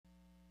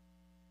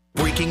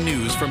breaking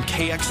news from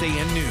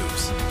KXAN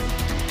News.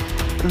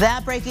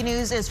 That breaking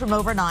news is from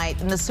overnight,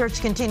 and the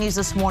search continues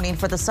this morning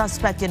for the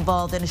suspect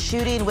involved in a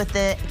shooting with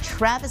the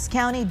Travis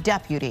County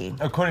deputy.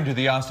 According to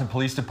the Austin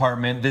Police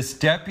Department, this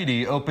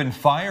deputy opened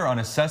fire on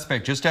a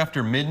suspect just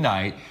after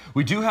midnight.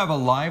 We do have a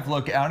live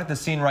look out at the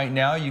scene right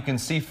now. You can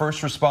see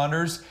first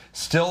responders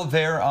still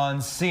there on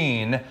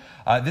scene.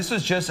 This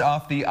was just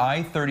off the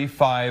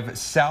I-35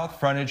 South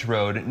Frontage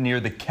Road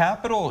near the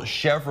Capitol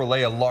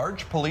Chevrolet, a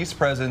large police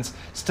presence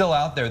still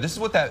out there. This is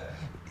what that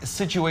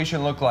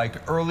situation looked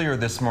like earlier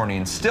this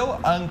morning. Still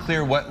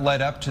unclear what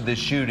led up to this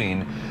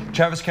shooting.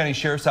 Travis County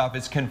Sheriff's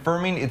Office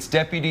confirming its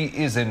deputy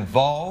is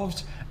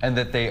involved and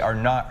that they are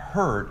not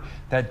hurt.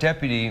 That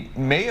deputy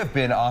may have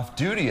been off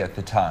duty at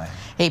the time.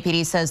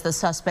 APD says the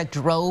suspect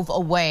drove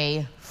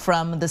away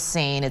from the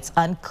scene. It's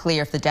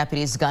unclear if the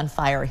deputy's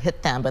gunfire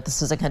hit them, but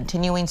this is a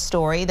continuing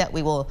story that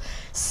we will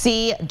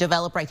see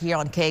develop right here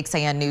on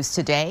KXAN News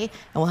today,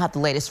 and we'll have the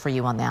latest for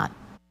you on that.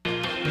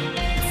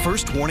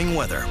 First warning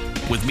weather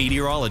with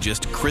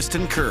meteorologist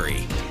Kristen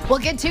Curry. Well,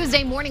 good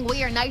Tuesday morning.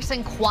 We are nice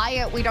and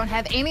quiet. We don't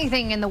have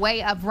anything in the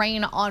way of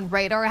rain on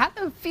radar. Had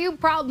a few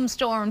problem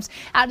storms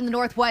out in the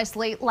northwest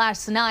late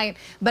last night,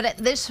 but at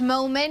this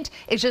moment,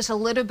 it's just a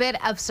little bit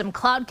of some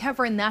cloud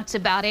cover, and that's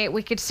about it.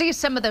 We could see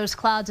some of those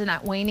clouds in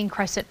that waning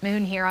crescent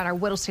moon here on our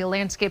Whittlesey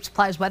Landscape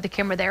Supplies weather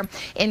camera there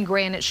in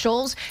Granite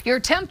Shoals. Your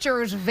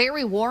temperature is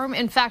very warm.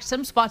 In fact,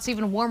 some spots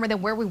even warmer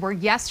than where we were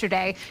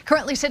yesterday.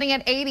 Currently sitting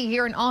at 80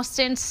 here in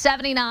Austin,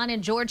 79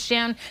 in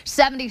Georgetown,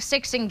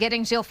 76 in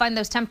Giddings. You'll find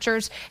those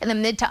temperatures in the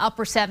mid to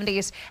upper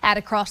 70s at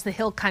across the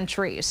hill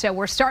country. So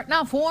we're starting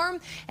off warm,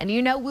 and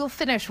you know we'll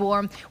finish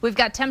warm. We've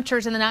got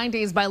temperatures in the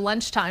 90s by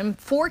lunchtime.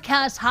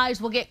 Forecast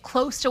highs will get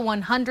close to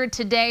 100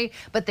 today,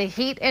 but the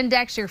heat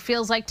index here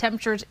feels like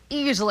temperatures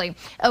easily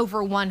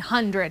over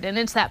 100. And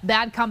it's that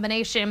bad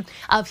combination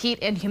of heat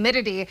and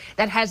humidity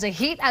that has a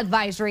heat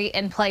advisory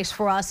in place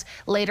for us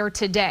later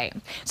today.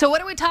 So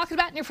what are we talking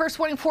about in your first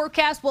warning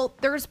forecast? Well,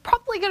 there's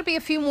probably going to be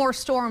a few more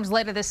storms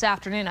later this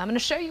afternoon. I'm going to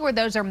show you where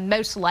those are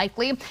most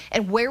likely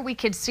and where we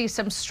could see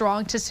some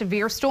strong to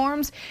severe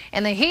storms,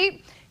 and the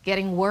heat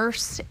getting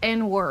worse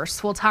and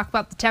worse. We'll talk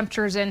about the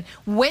temperatures and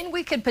when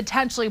we could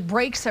potentially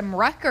break some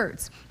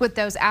records with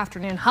those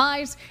afternoon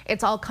highs.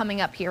 It's all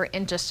coming up here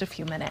in just a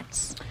few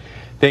minutes.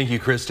 Thank you,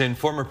 Kristen.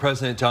 Former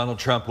President Donald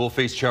Trump will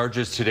face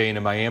charges today in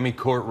a Miami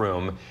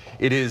courtroom.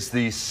 It is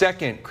the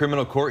second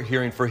criminal court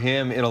hearing for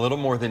him in a little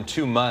more than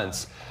 2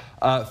 months.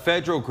 A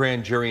federal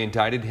grand jury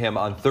indicted him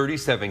on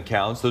 37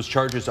 counts. Those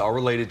charges are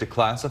related to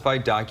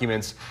classified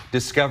documents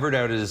discovered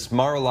out at his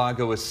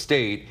Mar-a-Lago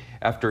estate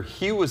after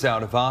he was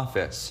out of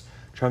office.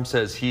 Trump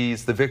says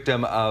he's the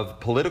victim of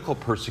political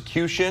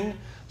persecution.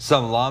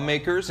 Some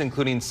lawmakers,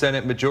 including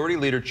Senate Majority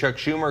Leader Chuck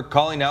Schumer,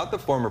 calling out the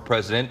former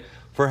president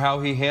for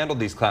how he handled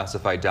these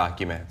classified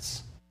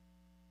documents.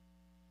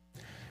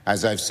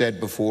 As I've said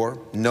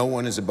before, no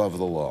one is above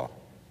the law,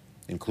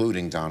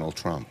 including Donald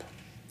Trump.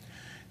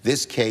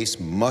 This case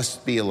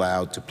must be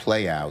allowed to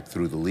play out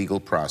through the legal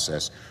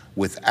process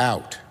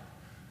without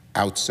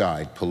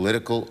outside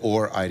political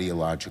or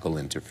ideological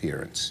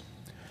interference.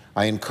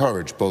 I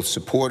encourage both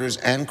supporters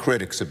and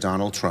critics of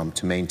Donald Trump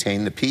to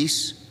maintain the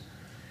peace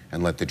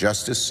and let the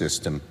justice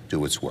system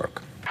do its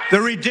work.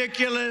 The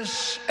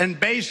ridiculous and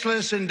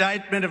baseless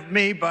indictment of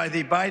me by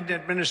the Biden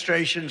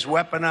administration's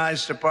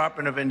weaponized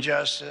Department of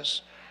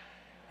Injustice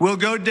will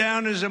go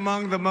down as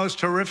among the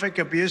most horrific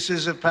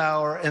abuses of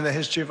power in the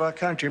history of our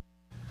country.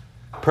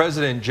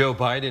 President Joe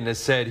Biden has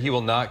said he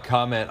will not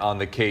comment on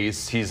the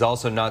case. He's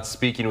also not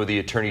speaking with the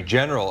Attorney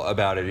General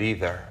about it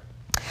either.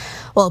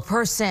 Well, a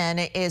person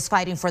is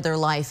fighting for their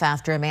life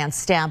after a man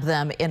stabbed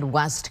them in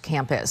West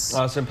Campus.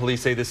 Austin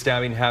police say the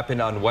stabbing happened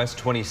on West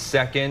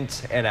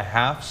 22nd and a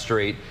half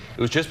Street.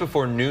 It was just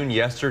before noon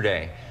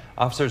yesterday.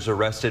 Officers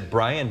arrested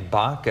Brian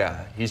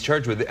Baca. He's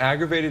charged with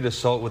aggravated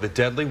assault with a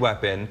deadly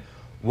weapon.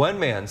 One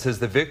man says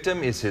the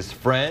victim is his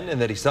friend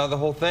and that he saw the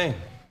whole thing.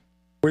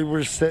 We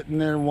were sitting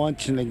there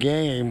watching the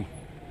game,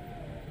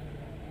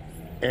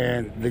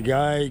 and the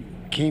guy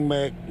came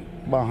back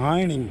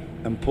behind him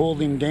and pulled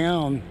him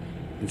down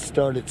and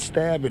started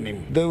stabbing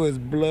him. There was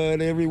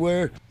blood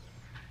everywhere.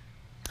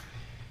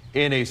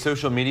 In a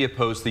social media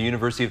post, the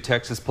University of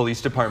Texas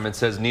Police Department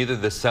says neither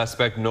the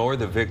suspect nor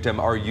the victim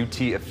are UT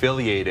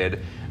affiliated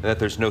and that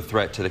there's no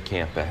threat to the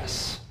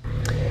campus.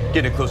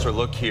 Getting a closer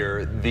look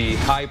here, the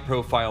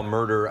high-profile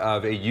murder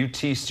of a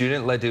UT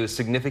student led to a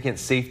significant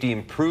safety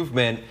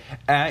improvement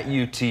at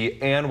UT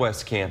and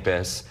West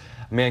Campus.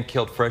 A man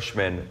killed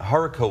freshman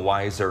Haruka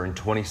Weiser in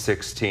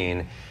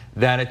 2016.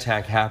 That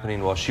attack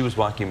happening while she was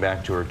walking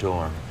back to her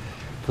dorm.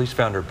 Police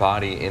found her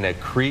body in a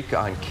creek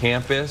on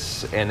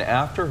campus, and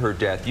after her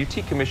death,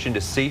 UT commissioned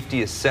a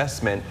safety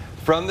assessment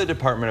from the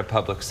Department of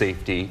Public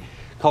Safety,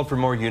 called for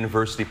more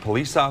university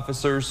police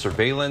officers,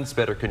 surveillance,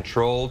 better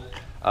control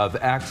of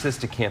access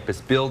to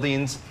campus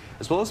buildings,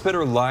 as well as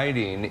better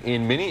lighting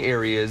in many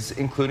areas,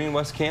 including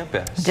West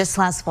Campus. Just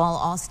last fall,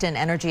 Austin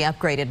Energy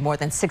upgraded more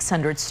than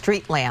 600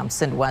 street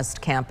lamps in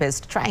West Campus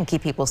to try and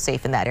keep people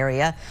safe in that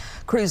area.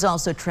 Crews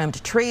also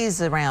trimmed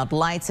trees around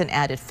lights and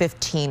added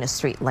 15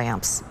 street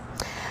lamps.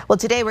 Well,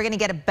 today we're going to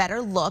get a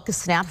better look, a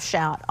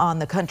snapshot on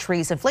the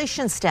country's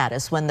inflation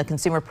status when the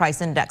Consumer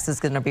Price Index is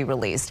going to be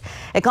released.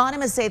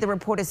 Economists say the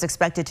report is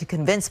expected to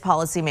convince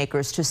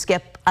policymakers to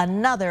skip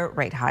another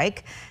rate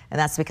hike. And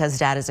that's because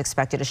data is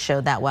expected to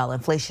show that while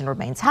inflation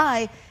remains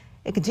high,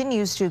 it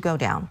continues to go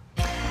down.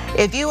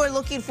 If you are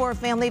looking for a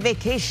family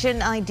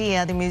vacation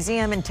idea, the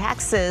museum in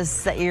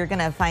Texas that you're going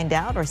to find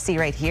out or see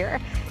right here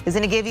is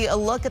going to give you a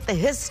look at the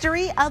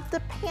history of the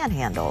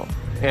Panhandle.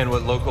 And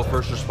what local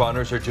first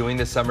responders are doing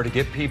this summer to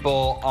get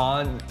people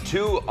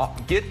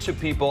to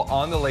people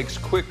on the lakes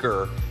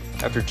quicker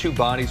after 2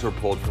 bodies were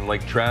pulled from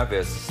Lake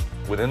Travis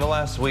within the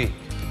last week.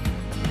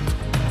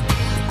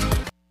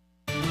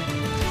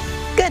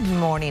 Good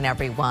morning,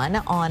 everyone.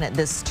 On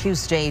this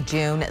Tuesday,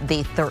 June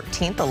the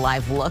 13th, a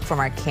live look from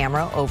our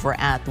camera over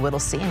at the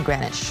Whittlesea and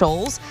Granite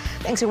Shoals.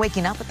 Thanks for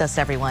waking up with us,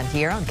 everyone,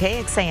 here on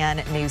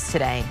KXAN News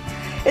Today.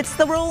 It's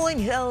the rolling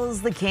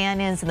hills, the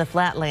canyons, and the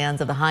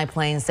flatlands of the high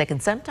plains that can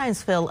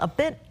sometimes feel a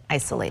bit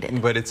isolated.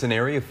 But it's an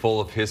area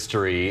full of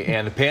history,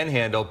 and the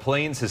Panhandle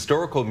Plains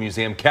Historical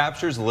Museum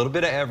captures a little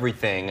bit of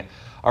everything.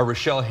 Our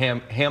Rochelle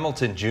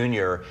Hamilton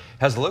Jr.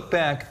 has looked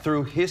back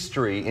through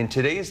history in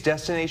today's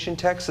Destination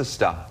Texas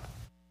stop.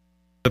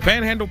 The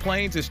Panhandle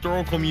Plains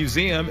Historical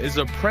Museum is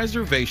a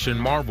preservation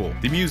marvel.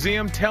 The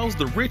museum tells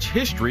the rich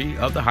history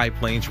of the High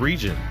Plains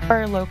region.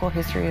 Our local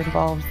history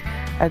involves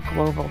a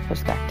global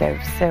perspective.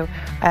 So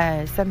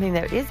something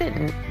that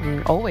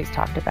isn't always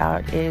talked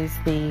about is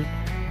the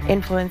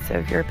influence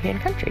of European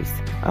countries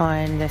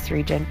on this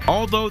region.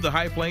 Although the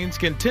High Plains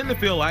can tend to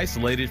feel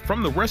isolated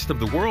from the rest of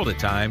the world at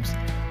times,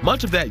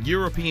 much of that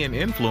European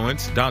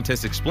influence,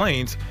 Dantes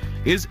explains,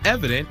 is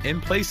evident in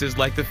places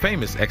like the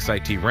famous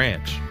XIT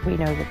Ranch. We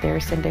know that their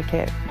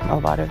syndicate, a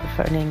lot of the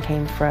funding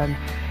came from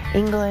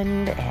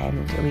England,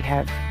 and we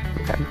have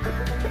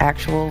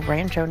actual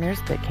ranch owners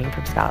that came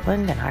from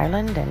Scotland and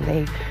Ireland, and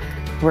they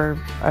were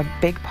a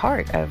big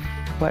part of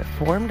what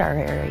formed our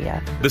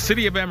area. The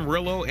city of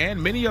Amarillo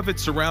and many of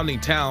its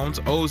surrounding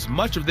towns owes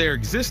much of their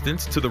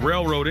existence to the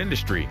railroad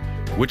industry,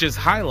 which is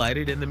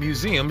highlighted in the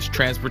museum's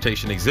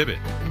transportation exhibit.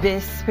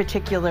 This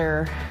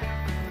particular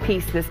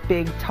piece, this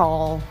big,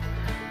 tall,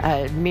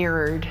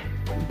 mirrored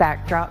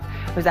backdrop,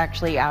 was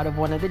actually out of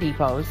one of the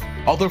depots.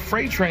 Although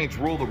freight trains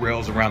rule the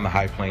rails around the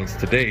High Plains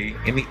today,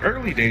 in the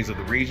early days of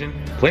the region,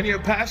 plenty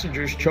of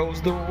passengers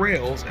chose the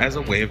rails as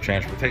a way of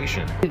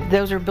transportation.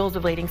 Those are bills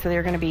of lading, so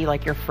they're going to be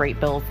like your freight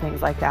bills,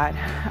 things like that.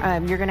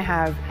 You're going to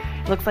have,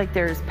 looks like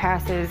there's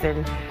passes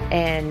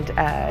and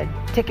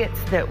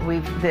tickets that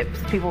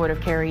people would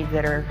have carried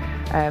that are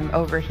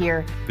over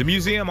here. The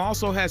museum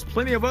also has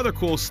plenty of other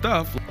cool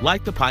stuff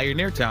like the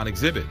Pioneer Town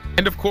exhibit.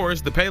 And of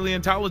course, the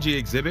paleontology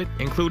exhibit,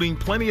 including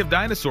plenty of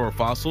dinosaur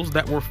fossils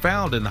that were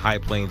found in the High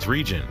Plains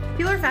region.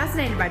 People are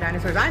fascinated by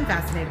dinosaurs. I'm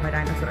fascinated by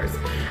dinosaurs.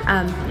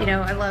 You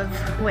know, I love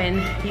when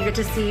you get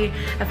to see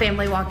a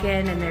family walk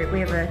in and we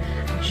have a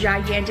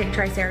gigantic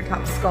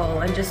Triceratops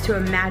skull, and just to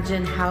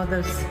imagine how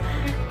those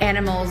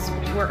animals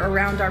were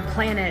around our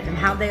planet and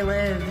how they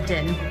lived,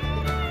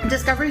 and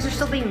discoveries are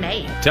still being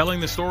made. Telling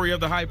the story of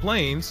the High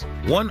Plains,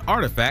 one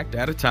artifact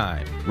at a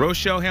time.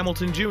 Rochelle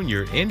Hamilton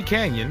Jr. in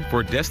Canyon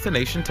for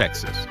Destination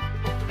Texas.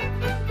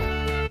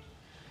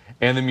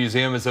 And the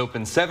museum is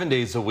open 7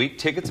 days a week.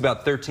 Tickets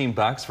about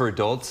 $13 for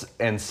adults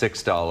and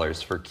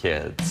 $6 for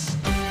kids.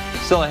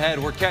 Still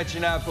ahead, we're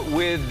catching up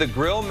with the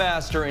grill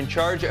master in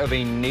charge of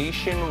a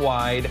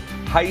nationwide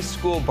high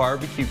school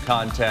barbecue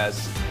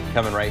contest,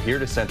 coming right here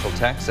to Central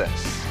Texas.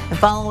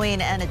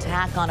 Following an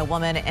attack on a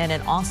woman in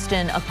an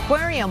Austin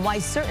aquarium, why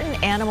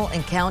certain animal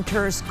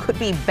encounters could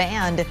be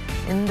banned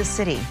in the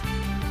city.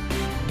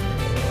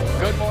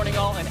 Good morning,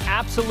 all. An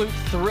absolute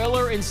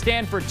thriller in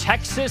Stanford,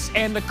 Texas,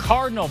 and the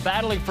Cardinal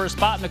battling for a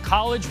spot in the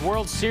College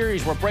World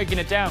Series. We're breaking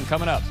it down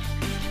coming up.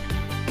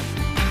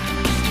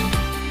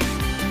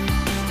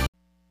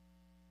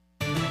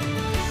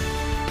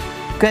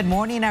 Good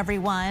morning,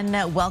 everyone.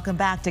 Welcome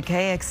back to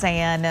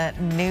KXAN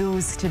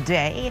News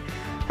Today.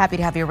 Happy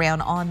to have you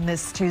around on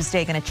this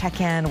Tuesday. Going to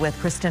check in with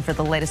Kristen for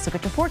the latest look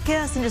at the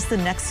forecast in just the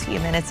next few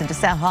minutes and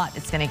just how hot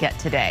it's going to get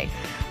today.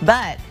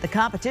 But the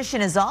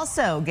competition is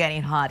also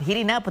getting hot,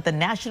 heating up with the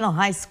National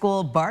High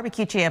School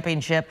Barbecue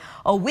Championship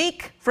a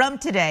week from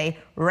today,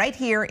 right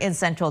here in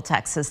Central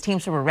Texas.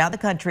 Teams from around the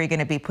country are going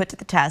to be put to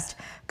the test,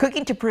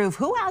 cooking to prove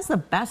who has the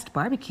best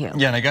barbecue.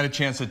 Yeah, and I got a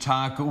chance to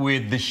talk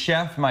with the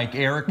chef, Mike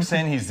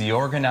Erickson. He's the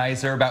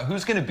organizer, about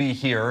who's going to be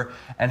here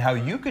and how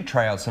you could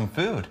try out some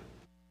food.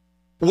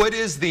 What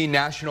is the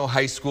National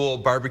High School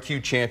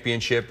Barbecue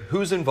Championship?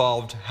 Who's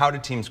involved? How do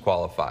teams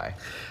qualify?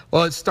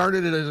 Well, it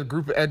started as a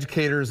group of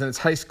educators, and it's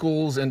high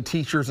schools and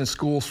teachers and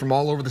schools from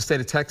all over the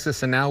state of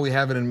Texas, and now we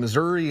have it in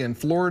Missouri and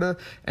Florida,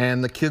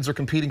 and the kids are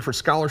competing for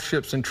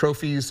scholarships and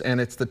trophies, and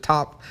it's the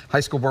top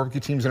high school barbecue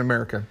teams in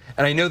America.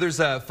 And I know there's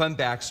a fun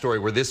backstory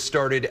where this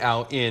started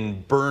out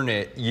in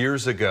Burnett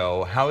years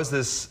ago. How has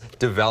this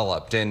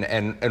developed,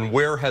 and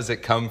where has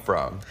it come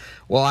from?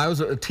 Well, I was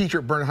a teacher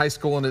at Burnett High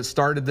School, and it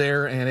started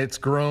there, and it's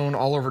grown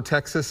all over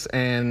Texas,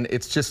 and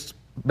it's just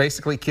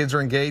basically kids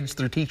are engaged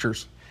through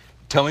teachers.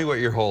 Tell me what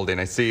you're holding.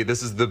 I see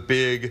this is the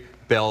Big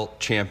Belt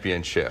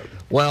Championship.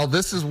 Well,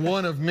 this is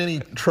one of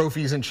many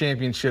trophies and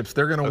championships.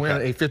 They're going to win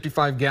a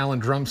 55-gallon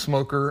drum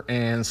smoker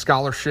and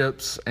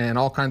scholarships and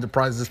all kinds of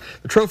prizes.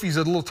 The trophy's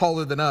a little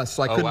taller than us,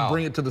 so I couldn't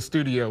bring it to the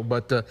studio,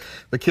 but the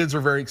kids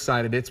are very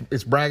excited.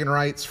 It's bragging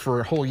rights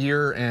for a whole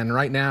year, and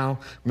right now,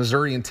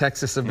 Missouri and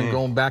Texas have been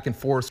going back and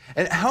forth.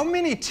 And how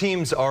many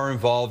teams are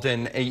involved?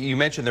 And you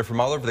mentioned they're from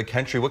all over the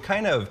country. What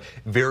kind of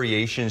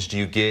variations do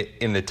you get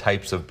in the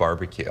types of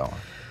barbecue?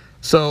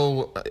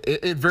 So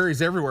it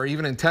varies everywhere,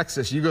 even in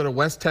Texas. You go to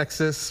West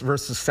Texas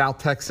versus South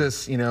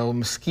Texas, you know,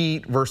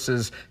 mesquite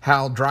versus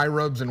how dry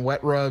rubs and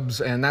wet rubs,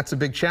 and that's a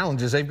big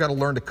challenge is they've got to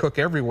learn to cook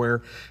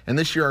everywhere. And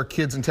this year our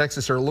kids in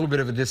Texas are a little bit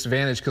of a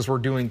disadvantage because we're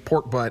doing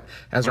pork butt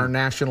as our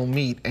national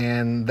meat,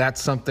 and that's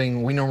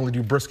something we normally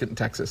do brisket in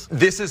Texas.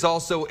 This is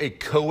also a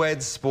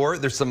co-ed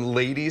sport. There's some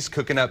ladies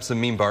cooking up some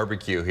mean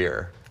barbecue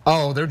here.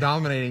 Oh, they're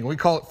dominating. We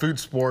call it food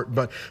sport,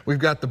 but we've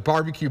got the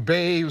barbecue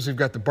babes, we've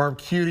got the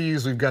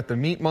barbecuties, we've got the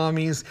meat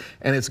mommies,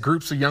 and it's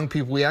groups of young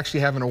people. We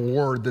actually have an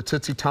award, the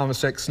Tootsie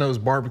Thomas X Snow's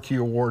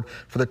Barbecue Award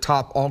for the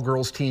top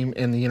all-girls team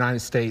in the United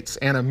States,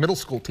 and a middle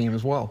school team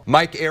as well.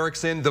 Mike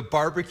Erickson, the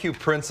barbecue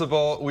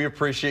principal, we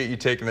appreciate you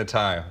taking the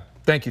time.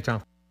 Thank you,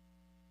 Tom.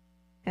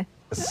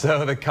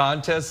 So the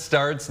contest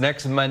starts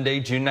next Monday,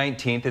 June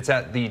 19th. It's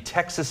at the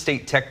Texas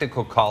State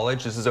Technical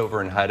College. This is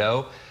over in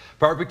Hutto.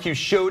 Barbecue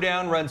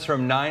Showdown runs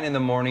from 9 in the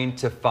morning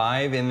to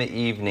 5 in the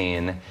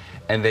evening,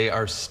 and they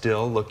are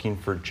still looking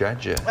for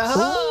judges.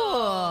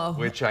 Oh.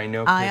 Which I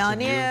know, Eye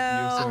on you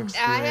have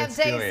some I have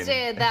experience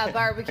tasted that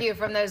barbecue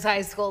from those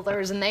high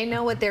schoolers, and they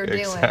know what they're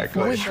doing.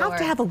 Well, we have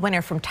to have a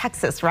winner from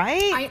Texas,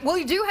 right? Well,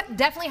 you do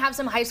definitely have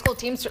some high school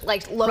teams,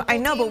 like local I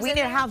know, teams but we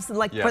need to have some,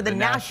 like for the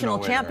national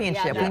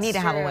championship, we need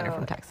to have a winner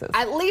from Texas.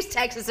 At least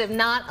Texas, if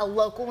not a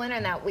local winner,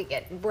 and that we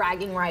get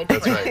bragging rights.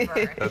 That's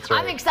right. That's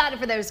right. I'm excited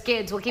for those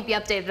kids. We'll keep you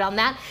updated on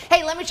that.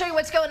 Hey, let me show you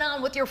what's going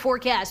on with your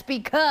forecast,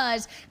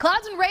 because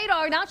clouds and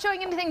radar not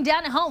showing anything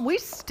down at home. We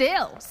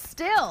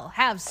still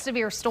have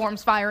severe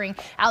storms firing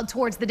out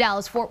towards the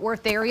Dallas-Fort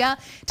Worth area.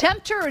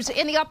 Temperatures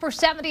in the upper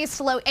 70s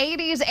to low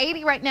 80s.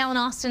 80 right now in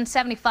Austin,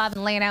 75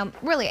 in Laynout.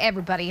 Really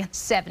everybody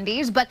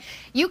 70s. But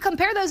you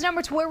compare those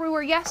numbers to where we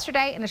were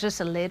yesterday, and it's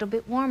just a little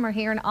bit warmer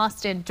here in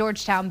Austin,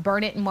 Georgetown,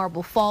 Burnett, and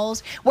Marble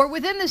Falls. We're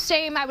within the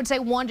same, I would say,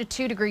 1 to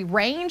 2 degree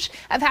range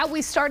of how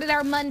we started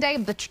our Monday.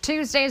 But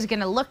Tuesday is going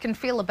to look and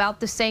feel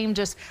about the same,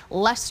 just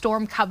less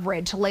storm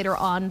coverage later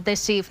on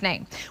this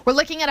evening. We're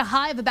looking at a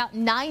high of about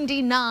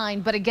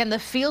 99, but again, the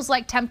feels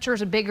like temperature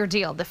is a bigger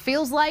deal. The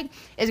feels like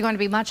is going to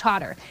be much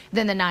hotter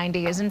than the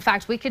 90s. In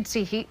fact, we could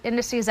see heat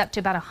indices up to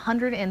about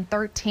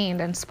 113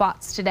 in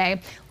spots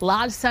today. A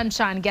lot of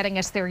sunshine getting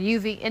us there.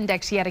 UV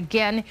index yet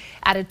again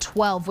at a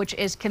 12, which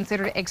is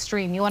considered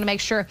extreme. You want to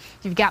make sure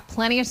you've got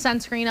plenty of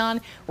sunscreen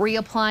on,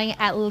 reapplying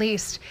at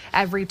least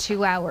every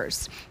 2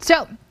 hours.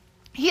 So,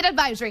 heat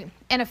advisory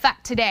in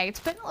effect today. It's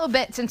been a little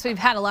bit since we've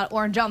had a lot of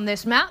orange on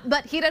this map,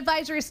 but heat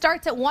advisory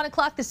starts at 1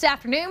 o'clock this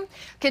afternoon,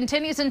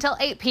 continues until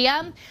 8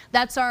 p.m.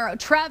 That's our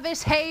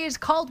Travis, Hayes,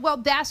 Caldwell,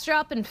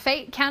 Bastrop, and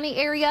Fayette County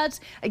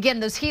areas. Again,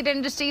 those heat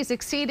indices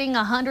exceeding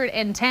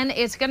 110.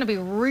 It's going to be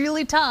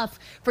really tough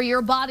for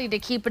your body to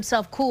keep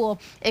itself cool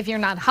if you're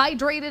not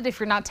hydrated, if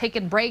you're not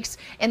taking breaks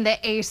in the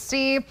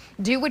AC.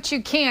 Do what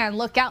you can.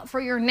 Look out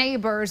for your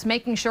neighbors,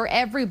 making sure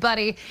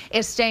everybody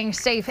is staying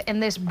safe in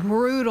this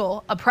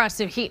brutal,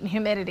 oppressive heat and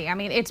humidity. I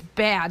mean, it's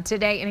bad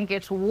today, and it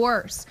gets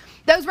worse.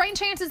 Those rain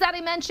chances that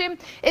I mentioned,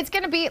 it's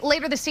going to be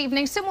later this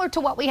evening, similar to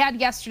what we had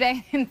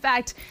yesterday. In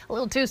fact, a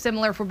little too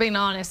similar, for being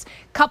honest.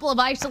 A couple of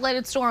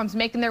isolated storms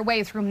making their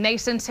way through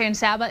Mason, San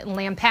Saba, and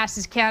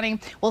Lampasas County.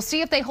 We'll see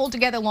if they hold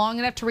together long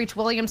enough to reach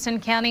Williamson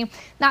County.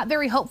 Not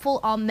very hopeful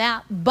on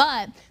that,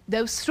 but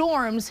those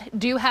storms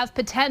do have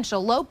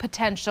potential, low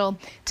potential,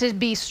 to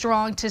be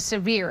strong to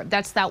severe.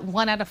 That's that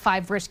 1 out of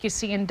 5 risk you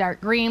see in dark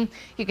green.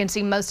 You can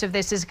see most of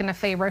this is going to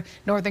favor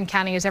Northern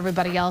County as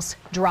everybody else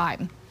dry.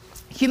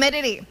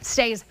 Humidity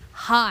stays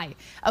high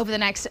over the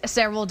next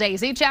several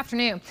days. Each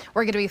afternoon,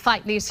 we're going to be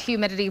fighting these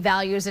humidity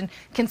values, and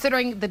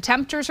considering the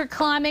temperatures are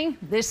climbing,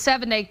 this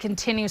 7-day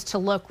continues to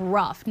look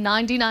rough.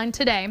 99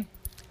 today.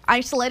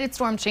 Isolated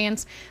storm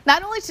chance,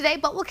 not only today,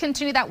 but we'll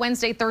continue that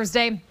Wednesday,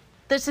 Thursday.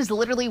 This is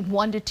literally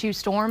 1 to 2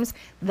 storms.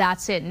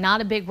 That's it. Not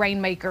a big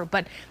rainmaker,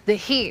 but the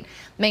heat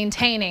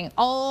maintaining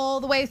all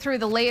the way through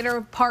the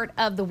later part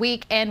of the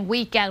week and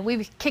weekend.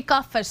 We kick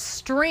off a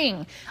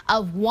string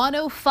of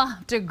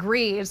 105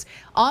 degrees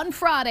on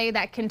Friday.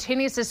 That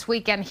continues this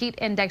weekend. Heat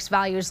index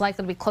value is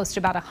likely to be close to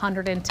about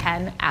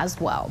 110 as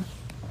well.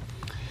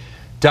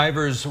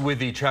 Divers with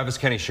the Travis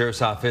County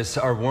Sheriff's Office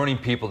are warning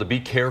people to be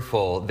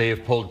careful. They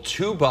have pulled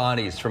 2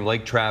 bodies from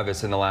Lake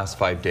Travis in the last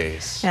 5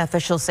 days. Yeah,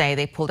 officials say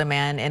they pulled a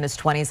man in his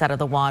 20s out of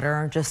the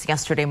water just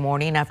yesterday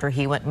morning after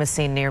he went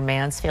missing near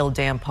Mansfield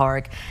Dam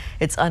Park.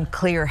 It's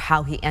unclear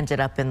how he ended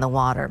up in the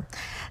water.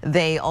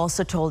 They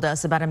also told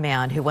us about a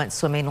man who went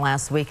swimming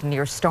last week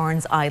near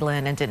Starnes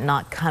Island and did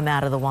not come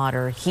out of the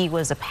water. He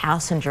was a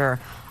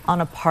passenger on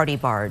a party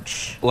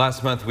barge.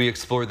 Last month, we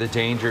explored the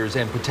dangers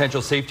and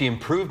potential safety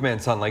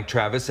improvements on Lake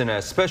Travis in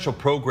a special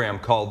program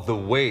called The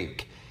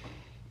Wake.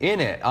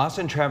 In it,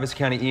 Austin Travis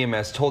County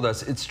EMS told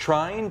us it's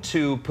trying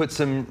to put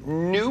some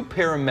new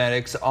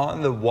paramedics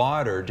on the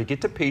water to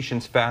get to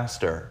patients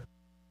faster.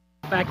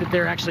 The fact that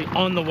they're actually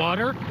on the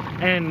water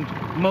and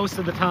most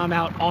of the time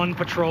out on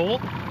patrol,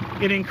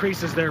 it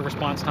increases their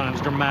response times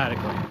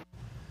dramatically.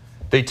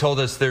 They told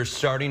us they're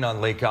starting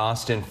on Lake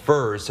Austin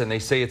first, and they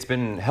say it's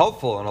been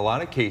helpful in a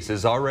lot of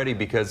cases already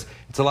because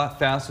it's a lot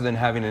faster than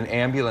having an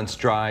ambulance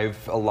drive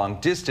a long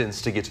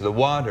distance to get to the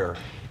water.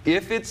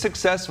 If it's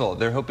successful,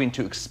 they're hoping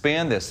to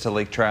expand this to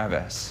Lake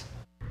Travis.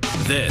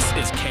 This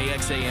is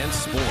KXAN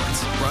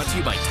Sports, brought to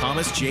you by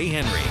Thomas J.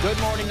 Henry. Good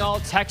morning, all.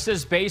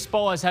 Texas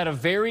baseball has had a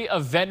very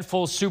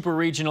eventful super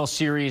regional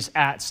series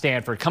at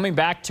Stanford. Coming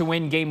back to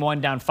win Game 1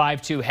 down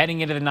 5-2,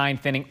 heading into the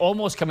 9th inning,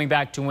 almost coming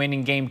back to win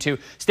in Game 2.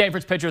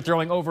 Stanford's pitcher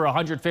throwing over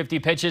 150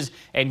 pitches.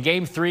 And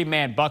Game 3,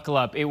 man, buckle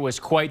up. It was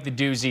quite the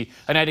doozy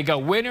a night ago.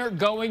 Winner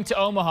going to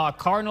Omaha.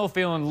 Cardinal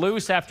feeling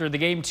loose after the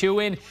Game 2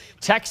 win.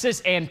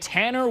 Texas and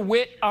Tanner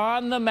Witt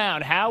on the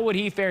mound. How would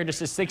he fare in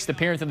just his 6th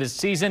appearance of this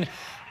season?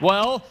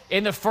 Well,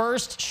 in the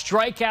first,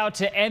 strikeout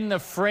to end the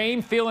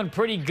frame, feeling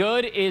pretty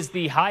good, is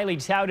the highly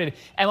touted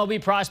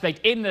MLB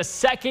prospect. In the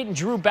second,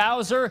 Drew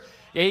Bowser,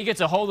 yeah, he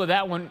gets a hold of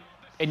that one,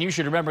 and you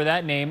should remember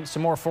that name.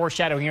 Some more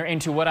foreshadowing here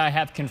into what I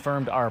have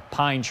confirmed are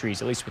pine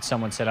trees, at least what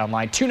someone said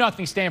online.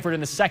 2-0 Stanford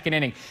in the 2nd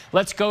inning.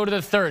 Let's go to the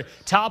 3rd.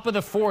 Top of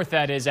the 4th,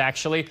 that is,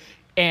 actually.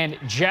 And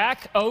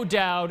Jack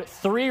O'Dowd,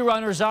 3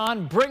 runners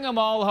on, bring them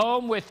all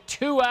home with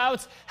 2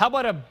 outs. How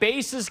about a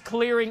bases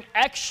clearing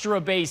extra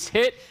base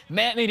hit?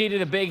 Mantley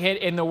needed a big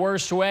hit in the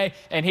worst way,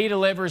 and he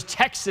delivers.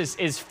 Texas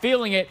is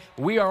feeling it.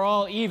 We are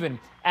all even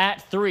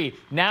at 3.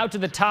 Now to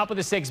the top of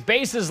the 6th.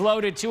 Bases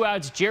loaded, 2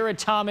 outs. Jared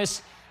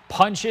Thomas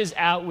punches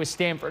out with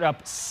Stanford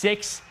up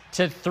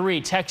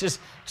 6-3. Texas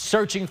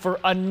searching for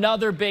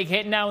another big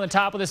hit now in the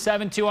top of the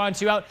 7th, 2 on,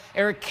 2 out.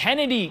 Eric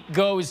Kennedy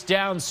goes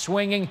down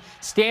swinging.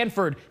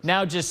 Stanford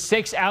now just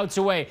 6 outs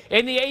away.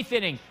 In the 8th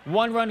inning,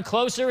 1 run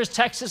closer is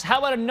Texas. How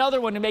about another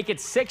one to make it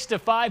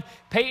 6-5?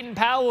 Peyton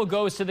Powell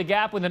goes to the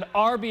gap with an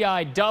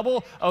RBI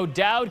double.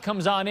 O'Dowd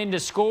comes on in to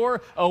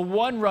score. A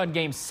 1-run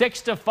game,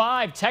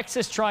 6-5.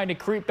 Texas trying to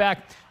creep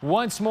back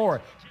once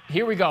more.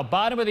 Here we go.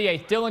 Bottom of the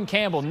 8th, Dylan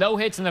Campbell. No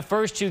hits in the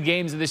first 2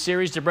 games of the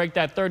series to break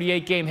that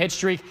 38-game hit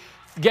streak.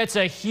 Gets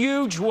a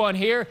huge one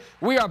here.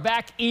 We are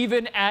back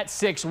even at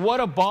 6.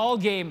 What a ball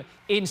game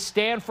in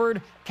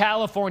Stanford,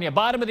 California.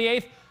 Bottom of the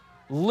 8th,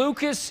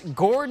 Lucas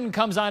Gordon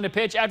comes on to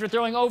pitch after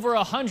throwing over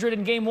 100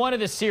 in Game 1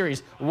 of this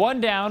series. 1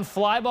 down,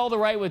 fly ball to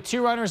right with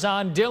 2 runners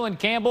on. Dylan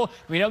Campbell,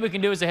 we know we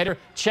can do as a hitter.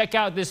 Check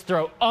out this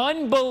throw.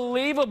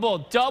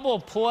 Unbelievable double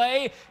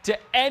play to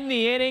end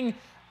the inning.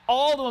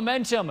 All the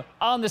momentum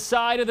on the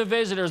side of the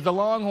visitors. The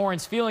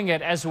Longhorns feeling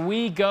it as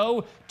we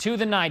go to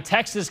the 9th.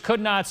 Texas could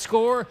not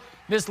score.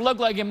 This looked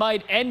like it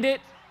might end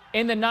it.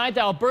 In the 9th,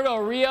 Alberto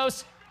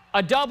Rios,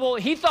 a double.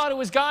 He thought it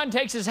was gone,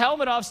 takes his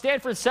helmet off.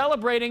 Stanford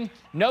celebrating.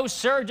 No,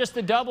 sir, just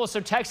a double. So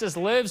Texas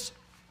lives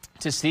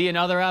to see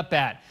another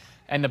at-bat.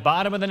 And the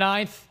bottom of the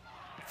 9th,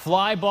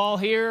 fly ball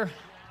here.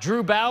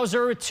 Drew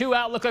Bowser, 2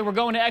 out. Look like we're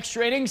going to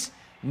extra innings.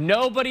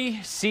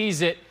 Nobody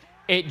sees it.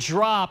 It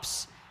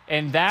drops.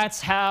 And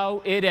that's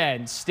how it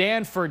ends.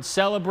 Stanford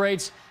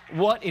celebrates.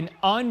 What an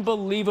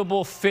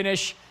unbelievable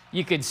finish.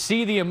 You could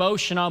see the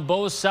emotion on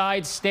both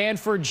sides.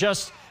 Stanford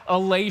just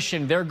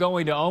elation. They're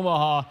going to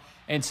Omaha,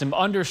 and some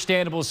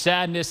understandable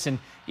sadness and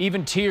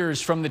even tears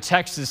from the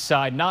Texas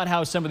side. Not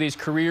how some of these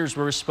careers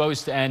were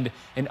supposed to end.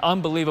 An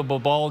unbelievable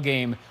ball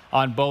game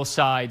on both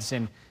sides,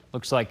 and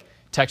looks like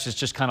Texas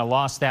just kind of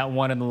lost that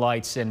one in the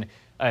lights, and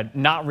a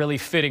not really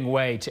fitting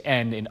way to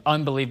end an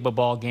unbelievable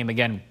ball game.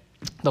 Again,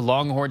 the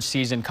Longhorn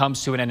season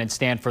comes to an end in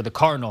Stanford. The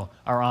Cardinal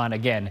are on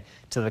again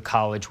to the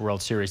College World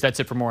Series.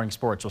 That's it for Morning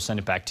Sports. We'll send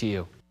it back to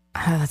you.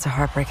 That's a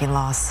heartbreaking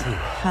loss.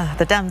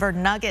 The Denver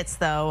Nuggets,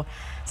 though,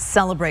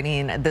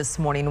 celebrating this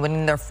morning,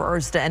 winning their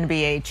first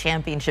NBA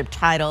championship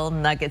title.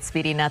 Nuggets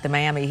beating out the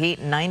Miami Heat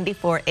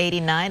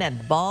 94-89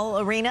 at Ball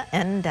Arena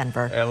in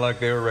Denver. And look,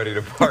 they were ready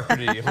to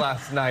party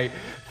last night.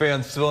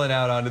 Fans spilling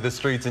out onto the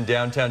streets in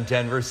downtown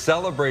Denver,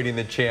 celebrating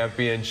the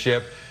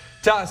championship.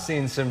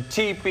 tossing some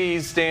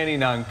teepees,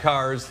 standing on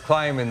cars,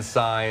 climbing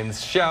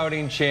signs,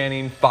 shouting,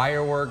 chanting,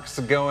 fireworks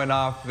going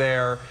off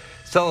there.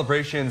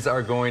 Celebrations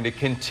are going to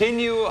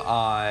continue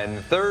on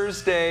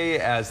Thursday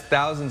as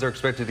thousands are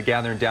expected to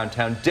gather in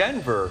downtown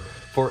Denver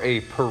for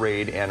a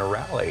parade and a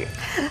rally.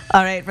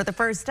 All right, for the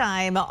first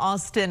time,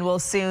 Austin will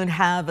soon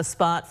have a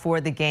spot for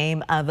the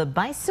game of a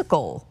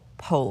bicycle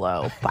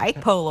polo. Bike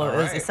polo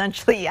is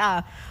essentially,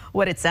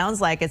 what it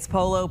sounds like. It's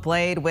polo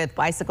played with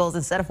bicycles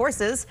instead of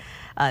horses.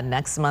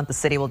 Next month, the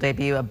city will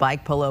debut a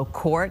bike polo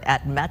court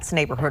at Met's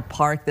Neighborhood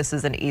Park. This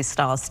is in East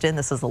Austin.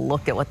 This is a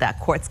look at what that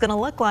court's going to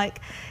look like.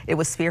 It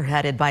was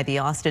spearheaded by the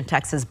Austin,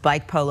 Texas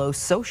Bike Polo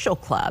Social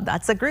Club.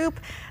 That's a group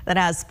that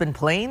has been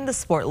playing the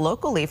sport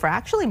locally for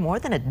actually more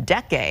than a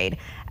decade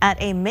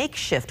at a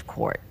makeshift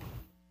court.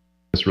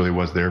 This really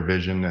was their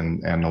vision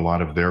and a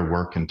lot of their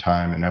work and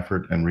time and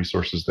effort and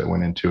resources that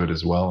went into it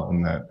as well,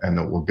 and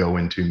that will go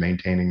into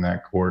maintaining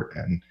that court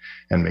and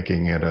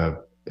making it a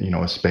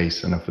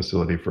space and a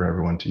facility for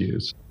everyone to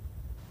use.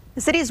 The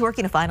city is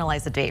working to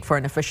finalize a date for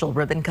an official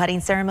ribbon cutting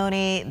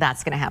ceremony.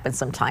 That's going to happen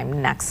sometime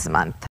next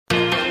month.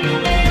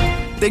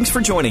 Thanks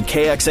for joining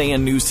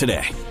KXAN News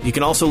today. You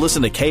can also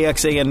listen to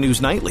KXAN News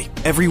Nightly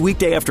every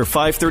weekday after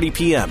 5:30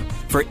 p.m.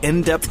 for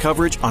in-depth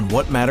coverage on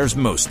what matters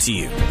most to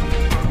you.